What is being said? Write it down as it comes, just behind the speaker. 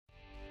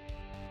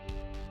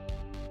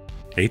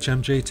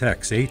HMJ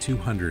Tech's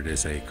A200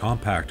 is a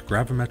compact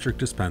gravimetric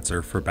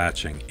dispenser for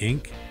batching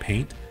ink,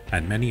 paint,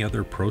 and many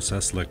other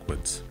process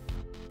liquids.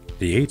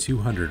 The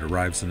A200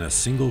 arrives in a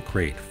single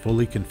crate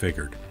fully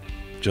configured.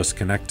 Just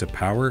connect to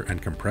power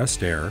and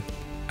compressed air,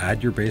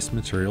 add your base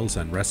materials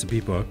and recipe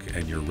book,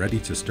 and you're ready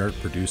to start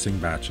producing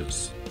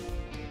batches.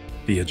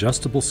 The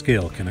adjustable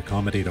scale can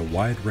accommodate a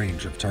wide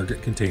range of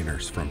target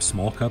containers from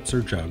small cups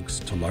or jugs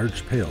to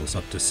large pails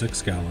up to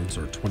 6 gallons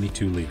or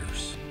 22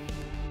 liters.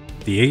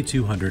 The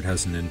A200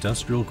 has an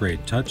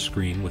industrial-grade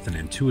touchscreen with an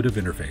intuitive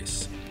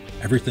interface.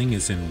 Everything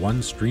is in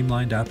one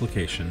streamlined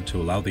application to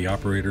allow the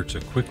operator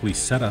to quickly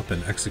set up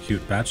and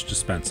execute batch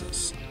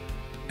dispenses.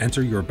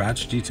 Enter your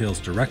batch details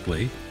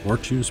directly or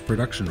choose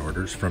production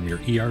orders from your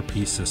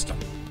ERP system.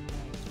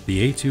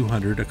 The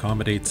A200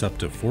 accommodates up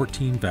to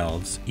 14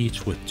 valves,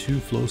 each with 2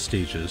 flow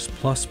stages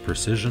plus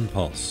precision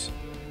pulse.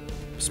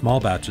 Small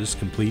batches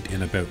complete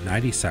in about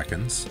 90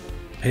 seconds.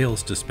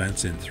 Pails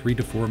dispense in 3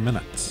 to 4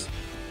 minutes.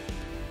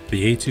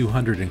 The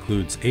A200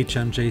 includes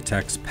HMJ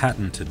Tech's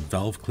patented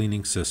valve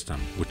cleaning system,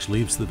 which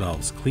leaves the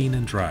valves clean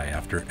and dry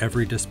after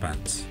every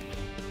dispense.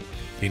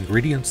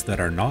 Ingredients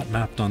that are not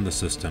mapped on the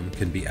system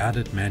can be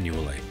added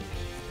manually.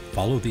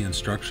 Follow the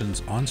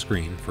instructions on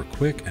screen for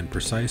quick and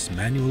precise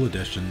manual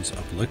additions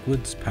of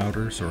liquids,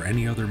 powders, or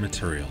any other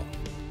material.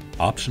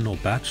 Optional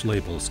batch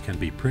labels can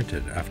be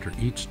printed after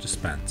each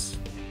dispense.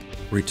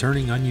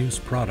 Returning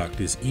unused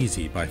product is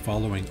easy by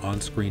following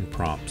on-screen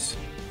prompts.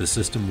 The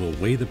system will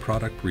weigh the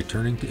product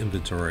returning to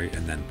inventory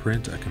and then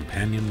print a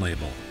companion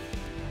label.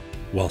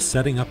 While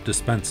setting up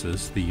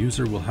dispenses, the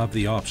user will have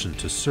the option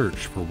to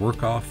search for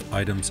work-off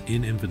items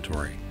in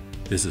inventory.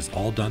 This is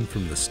all done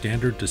from the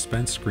standard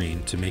dispense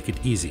screen to make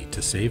it easy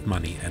to save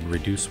money and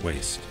reduce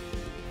waste.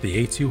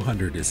 The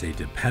A200 is a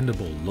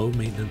dependable,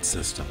 low-maintenance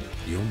system.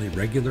 The only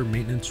regular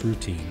maintenance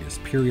routine is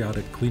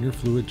periodic cleaner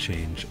fluid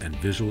change and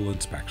visual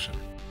inspection.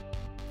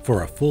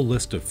 For a full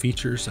list of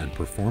features and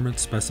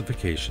performance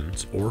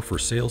specifications or for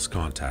sales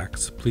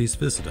contacts, please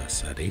visit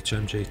us at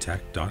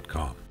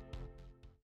hmjtech.com.